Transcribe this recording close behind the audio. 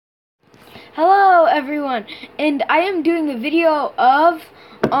Hello everyone, and I am doing a video of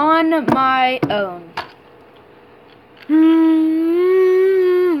On My Own.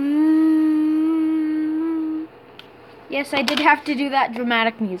 Yes, I did have to do that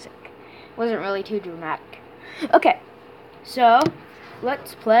dramatic music. Wasn't really too dramatic. Okay, so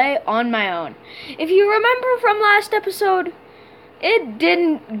let's play On My Own. If you remember from last episode, it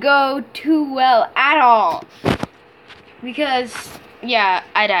didn't go too well at all. Because, yeah,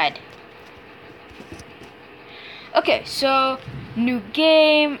 I died. Okay, so new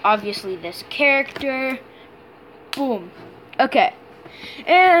game, obviously this character, boom. Okay,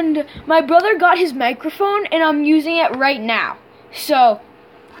 and my brother got his microphone and I'm using it right now. So,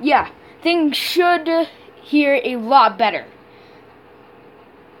 yeah, things should hear a lot better.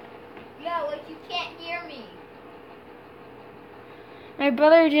 Yeah, like you can't hear me. My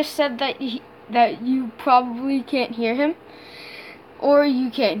brother just said that you probably can't hear him, or you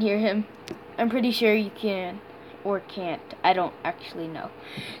can't hear him. I'm pretty sure you can. Or can't. I don't actually know.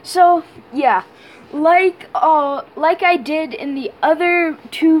 So yeah, like I did in the other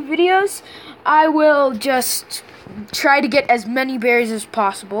two videos, I will just try to get as many berries as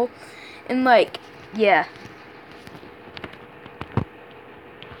possible, and yeah,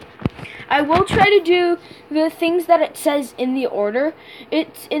 I will try to do the things that it says in the order.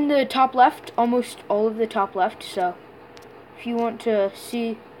 It's in the top left, almost all of the top left. So if you want to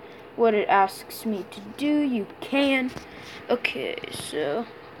see what it asks me to do, you can. Okay, so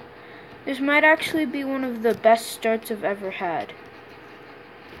this might actually be one of the best starts I've ever had.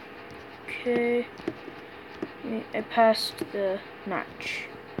 Okay, I passed the match.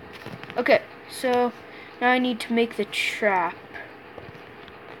 Okay, so now I need to make the trap.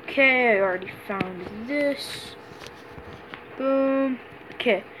 Okay, I already found this. Boom.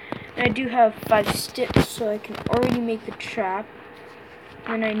 Okay, and I do have 5 sticks, so I can already make the trap.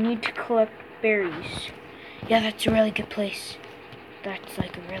 And I need to collect berries. Yeah, that's a really good place. That's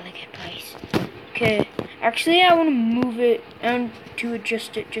like a really good place. Okay, actually I want to move it and to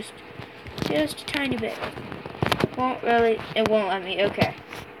adjust it just a tiny bit. It won't let me. Okay.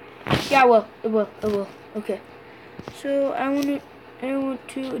 Yeah, it will. Okay. So I want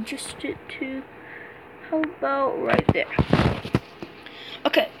to adjust it to, how about right there?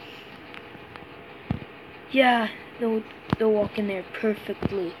 Okay. Yeah, they'll walk in there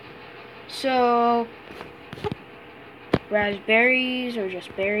perfectly. So, raspberries or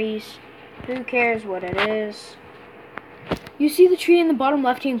just berries, who cares what it is? You see the tree in the bottom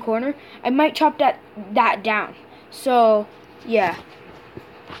left-hand corner? I might chop that down. So, yeah.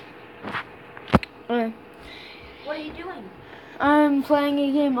 What are you doing? I'm playing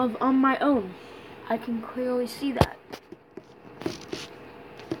a game of On My Own. I can clearly see that.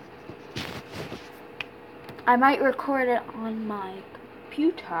 I might record it on my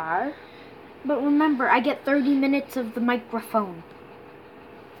computer, but remember, I get 30 minutes of the microphone.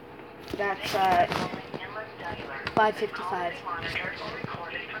 That's 5:55.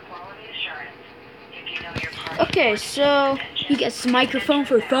 Okay, so he gets the microphone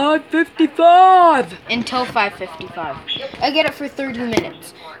for 5:55 until 5:55. I get it for 30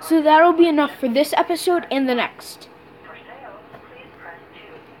 minutes, so that'll be enough for this episode and the next.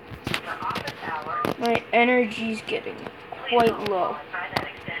 My energy's getting quite low,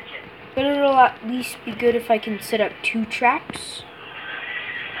 but it'll at least be good if I can set up 2 traps.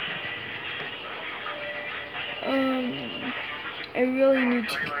 I really need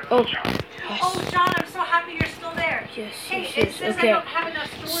to. Oh, yes. Oh, John, I'm so happy you're still there. Yes, hey, yes, it says okay. I don't have enough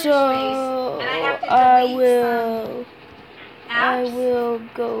storage So space, and I have to delete I will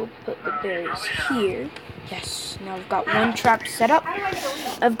go put the berries here. Yes, now I've got one trap set up.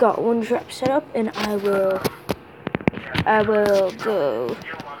 I've got one trap set up, and I will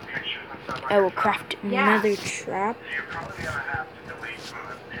craft another trap.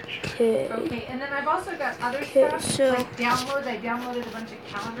 Okay, and then I've also got other stuff, so like downloads. I downloaded a bunch of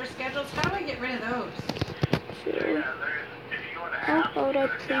calendar schedules. How do I get rid of those? So, how about I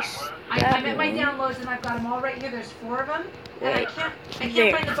place I'm that at my one downloads, and I've got them all right here. There's 4 of them, and I can't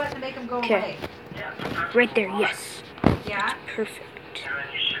there. find the button to make them go Okay. away. Right there, yes. Yeah? Perfect.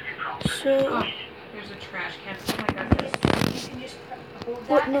 Oh, So, there's a trash can. Oh my God, this. You can just hold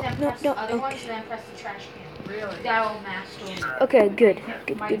What? that No, and then no, press no, the other ones okay. and then press the trash can. Really? That'll master. okay, good.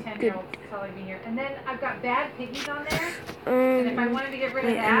 My 10-year-old will probably be here. And then I've got bad piggies on there. And if I wanted to get rid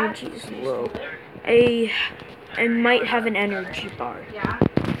My of that, energy is low. I might have an energy bar. yeah.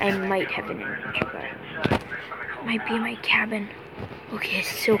 I might have an energy bar. Might be in my cabin. Okay,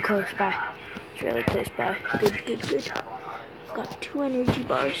 it's so close by. It's really close by. Good. Got 2 energy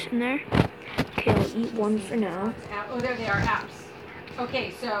bars in there. Okay, I'll eat one for now. Oh, there they are, apps.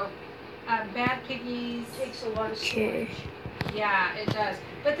 Okay, so Bad Piggies. Takes a lot of Okay. storage. Yeah, it does.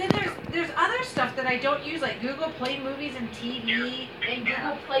 But then there's other stuff that I don't use, like Google Play Movies and TV. And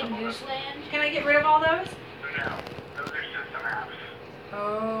Google Play Newsland. Can I get rid of all those? No, those are system apps.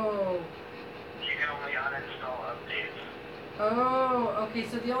 Oh. You can only uninstall updates. Oh, okay.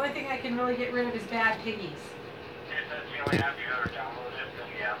 So the only thing I can really get rid of is Bad Piggies. If that's the only app you've ever downloaded, then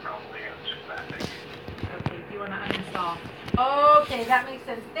yeah, probably it's just that thing. Okay, if you want to uninstall. Okay, that makes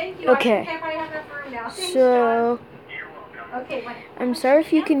sense. Thank you. Okay. I think I have enough room now. Thanks, So, You're welcome. John. Okay, I'm sorry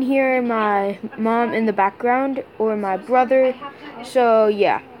if you can hear my mom in the background or my brother. So,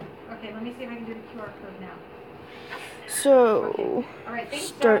 yeah. Okay, let me see if I can do the QR code now. So, All right, thanks,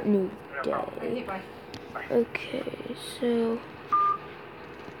 start John. new Okay, day. bye. Okay, so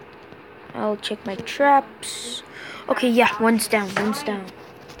I'll check my traps. Okay, yeah, one's down, one's down.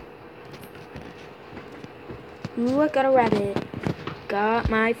 Ooh, I got a rabbit. Got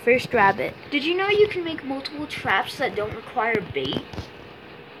my first rabbit. Did you know you can make multiple traps that don't require bait?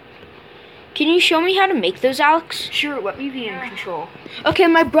 Can you show me how to make those, Alex? Sure, let me be in control. Okay,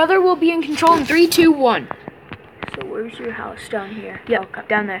 my brother will be in control in 3, 2, 1. So where's your house? Down here. Yep,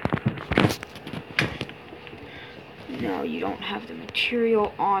 down there. No, you don't have the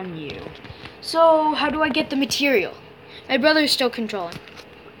material on you. So how do I get the material? My brother's still controlling.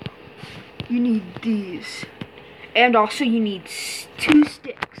 You need these. And also you need 2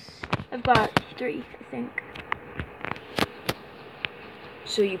 sticks. I've got 3, I think.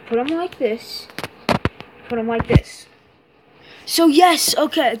 So you put them like this. Put them like this. So yes,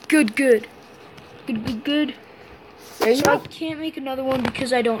 okay, good. Good. There you So I go. can't make another one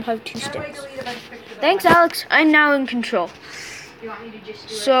because I don't have 2 How do I sticks. delete a bunch of pictures? Thanks, Alex. I'm now in control. You want me to just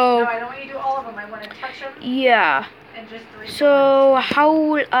do No, So, I don't want you to do all of them. I want to touch them yeah. and just delete them. So, how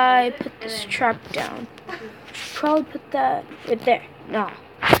will I put this trap down? Probably put that right there. No.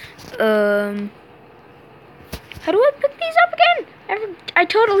 How do I pick these up again? I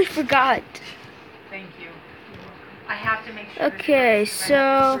totally forgot. Thank you. I have to make sure. Okay, this works, 'cause I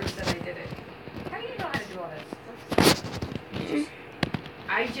have to so- prove that I did it. How do you know how to do all this?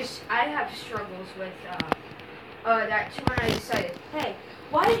 I have struggles with that too when I decided, hey,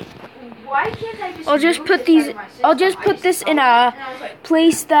 why can't I just I'll just move put this these. out of my I'll system? just I put this in saw it, a and I was like,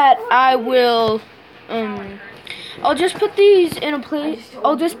 place that I will. I'll just put these in a place.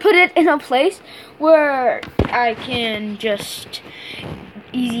 I'll just put it in a place where I can just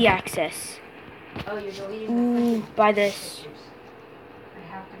easy access. oh, you're deleting the Ooh, by this.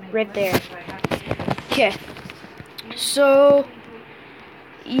 I have to make Right there. lists, so I have to do this. Okay. So,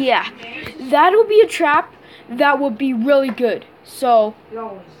 yeah, that'll be a trap that will be really good. So, It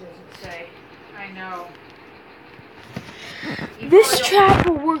always doesn't say. I know. this trap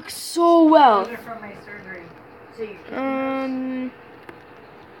will work so well. Those are from my surgery. So you're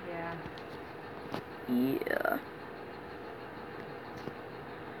Yeah. Yeah.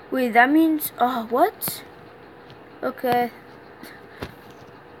 Wait, that means, what? Okay.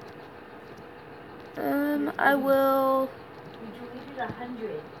 I will you deleted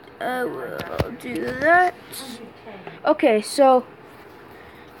 100. I will do that. 110. Okay, so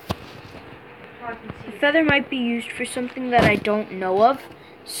I can see the feather might be used for something that I don't know of,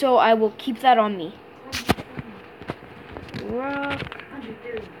 so I will keep that on me. Rock.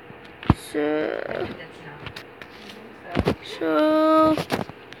 130. So, That's not. so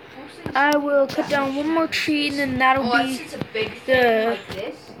I will cut down one more tree, and then that'll be It's a big the- thing like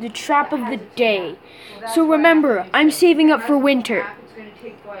this. the trap of the day. Well, So that's why I remember, have to I'm use saving up for That's winter. half, it's gonna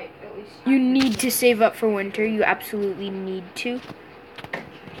take like at least You need to save up for winter. You absolutely need to.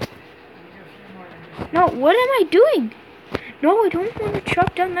 No, what am I doing? No, I don't want to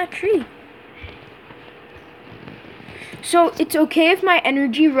chop down that tree. So it's okay if my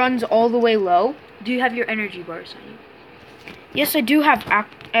energy runs all the way low. Do you have your energy bars on you? Yes, I do have. I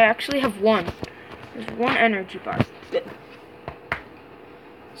actually have one. There's one energy bar.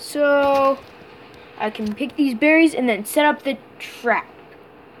 So I can pick these berries and then set up the trap.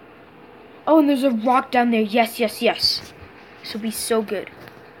 Oh, and there's a rock down there. Yes. This will be so good.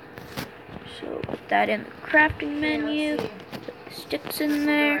 So put that in the crafting menu. Put the sticks in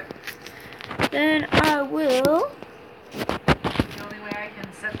there. Then I will. The only way I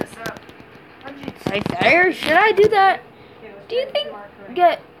can set this up. Right there. Should I do that? Okay, let's Do you try think? the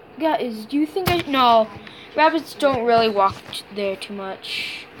marker. Guys, do you think I? No. Rabbits don't really walk there too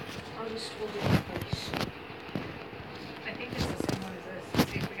much. I'll just hold it in place. I think it's the same one as this.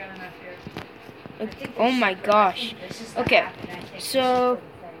 Let's see if we got enough here. I think Oh this my is the- I gosh. think this is the Okay, half, and I think this is so- for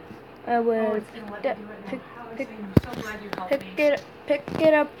the thing. I Oh, will it's gonna let pick me do it pick- now. How pick- exciting. I'm so glad you helped pick me. it up, pick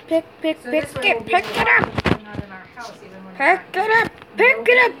it up, pick So this way we'll be it able to up, watch what's going on in our house even when we're pick not it here. up. Pick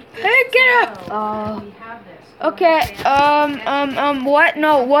it up! Pick it up! Oh. We have this. Okay, what?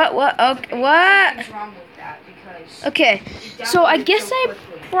 No, what? Okay, what? Something's wrong with that because Okay, you so I downloaded guess so I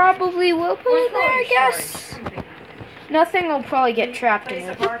quickly. probably will put it there, I Storage. guess. Something. Nothing will probably get trapped in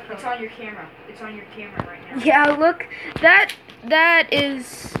Place it. a barcode. It's on your camera. It's on your camera right now. Yeah, look, that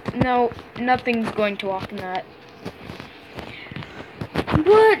is, no, nothing's going to walk in that.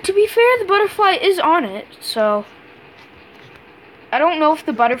 But, to be fair, the butterfly is on it, so. I don't know if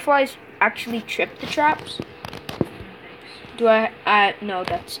the butterflies actually trip the traps. Do I, no,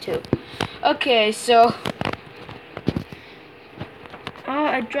 that's 2. Okay, so. Oh,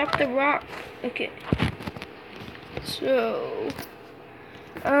 I dropped the rock. Okay. So.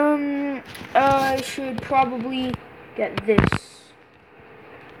 I should probably get this.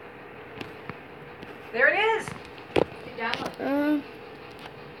 There it is. Download.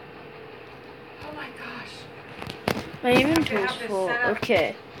 Oh my gosh. My inventory's have this full. set up.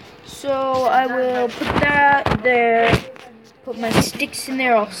 Okay. So I will put that there. Put my sticks in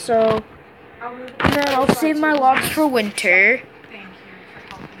there also. And then I'll save my logs for winter. Thank you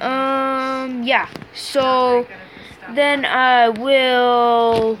for helping. Yeah. So Very good at this stuff. then I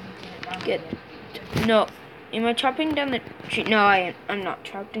will get. No. Am I chopping down the tree? No, I'm not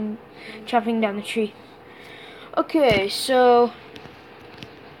chopping down the tree. Okay, so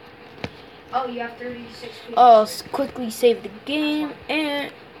Oh, you have 36 pages. I'll quickly save the game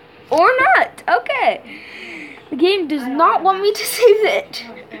and or not. Okay. The game does not want me to save it.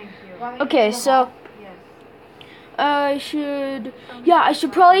 Oh, thank you. Want me to Okay, pull them so off? Yes. I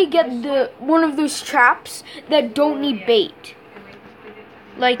should probably get the one of those traps that don't need bait, Can we complete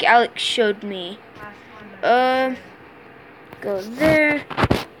it? like Alex showed me. Last one. Go there.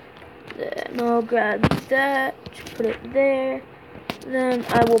 Then I'll grab that, put it there. Then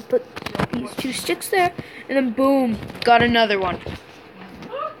I will put these 2 sticks there, and then boom, got another one.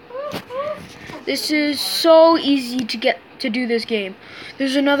 This is so easy to do this game.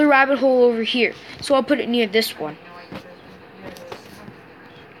 There's another rabbit hole over here, so I'll put it near this one.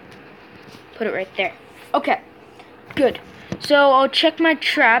 Put it right there. Okay, good. So I'll check my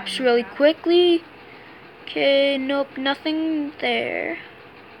traps really quickly. Okay, nope, nothing there.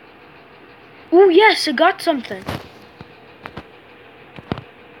 Oh yes, I got something.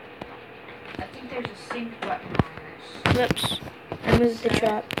 I think there's a sync button on this. Whoops, I moved the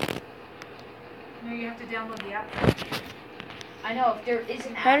trap. No, you have to download the app. I know if there is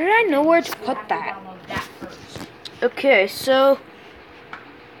an app. How did I know where to you'll put have that? download that first. Okay, so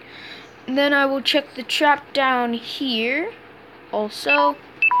then I will check the trap down here. Also,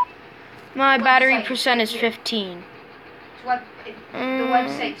 my battery Website percent is here. 15. The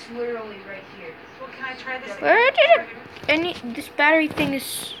website's literally right here. Well, can I try this? Where again? did this battery thing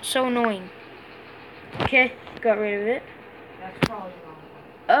is so annoying. Okay, got rid of it. That's probably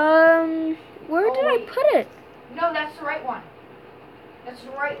the wrong one. Where Oh, did I wait. put it? No, that's the right one. That's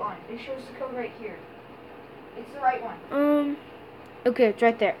the right one. It shows the code right here. It's the right one. Okay, it's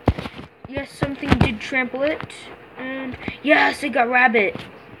right there. Yes, something did trample it. And yes, it got rabbit.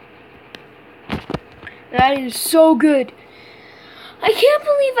 That is so good. I can't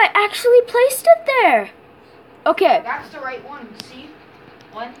believe I actually placed it there. Okay, That's the right one. See?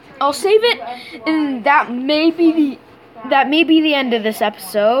 1, 3, I'll save it, USY, and that may be the end of this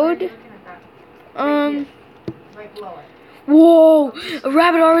episode. right below it. Whoa, a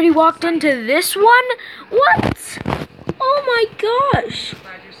rabbit already walked into this one? What? Oh my gosh.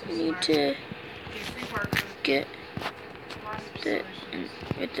 I need to get that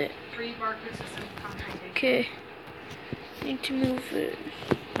with it. Free barcode system consultation. Okay. Need to move it.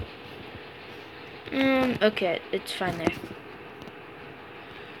 Okay, it's fine there.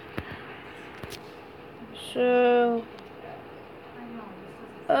 So,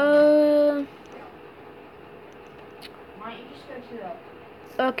 Why don't you just go to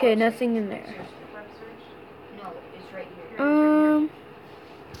the okay, nothing in there. web search? No, it's right here.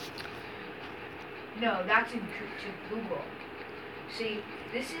 No, that's to Google. See,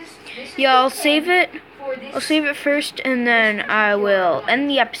 this is Yeah, the I'll save code it. for this. I'll save it first, and then I will end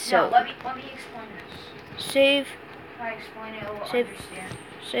the No, episode. let me explain this. Save, If I explain it, it'll Save. understand.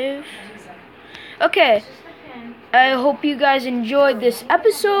 save. This is Okay, the pin. I hope you guys enjoyed this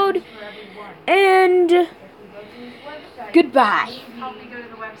episode, For everyone. and If we go to his website, goodbye. Help me go to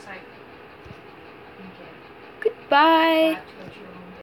the website. okay. Goodbye. Back to